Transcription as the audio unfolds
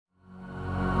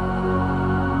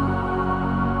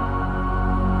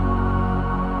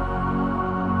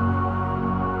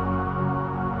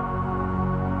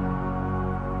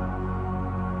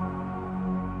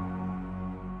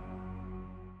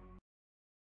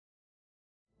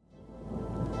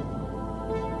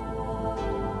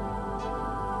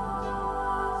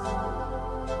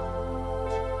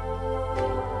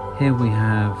Here we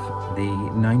have the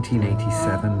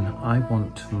 1987 I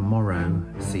Want Tomorrow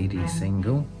CD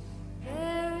single.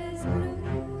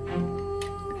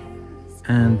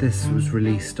 And this was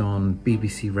released on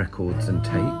BBC Records and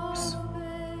Tapes.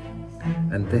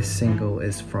 And this single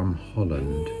is from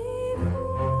Holland.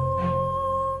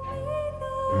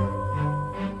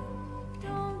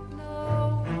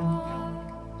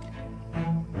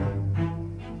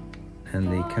 And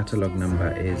the catalogue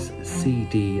number is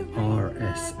CDRSL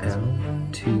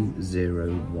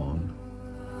 201.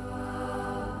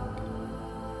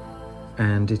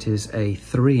 And it is a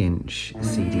 3-inch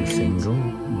CD single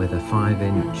with a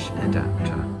 5-inch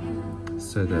adapter,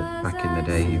 so that back in the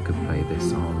day you could play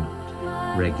this on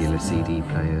regular CD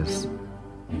players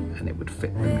and it would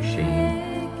fit the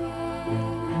machine.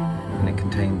 And it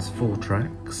contains 4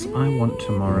 tracks: I Want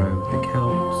Tomorrow, The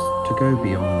Celts, To Go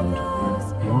Beyond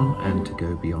 1 and To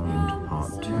Go Beyond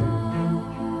Part 2.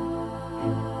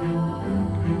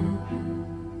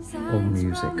 All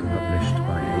music published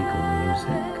by Eagle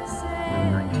Music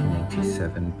and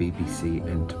 1987 BBC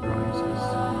Enterprises.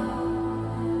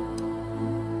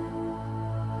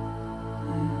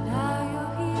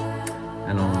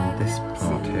 And on this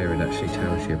part here it actually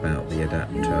tells you about the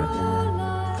adapter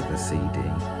for the CD.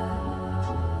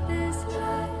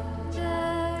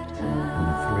 And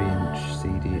the 3-inch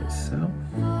CD itself.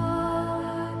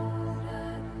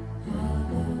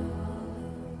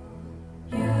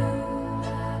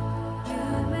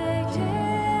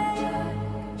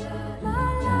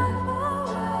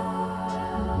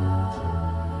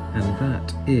 And that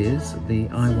is the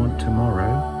I Want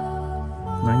Tomorrow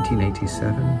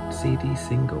 1987 CD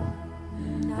single.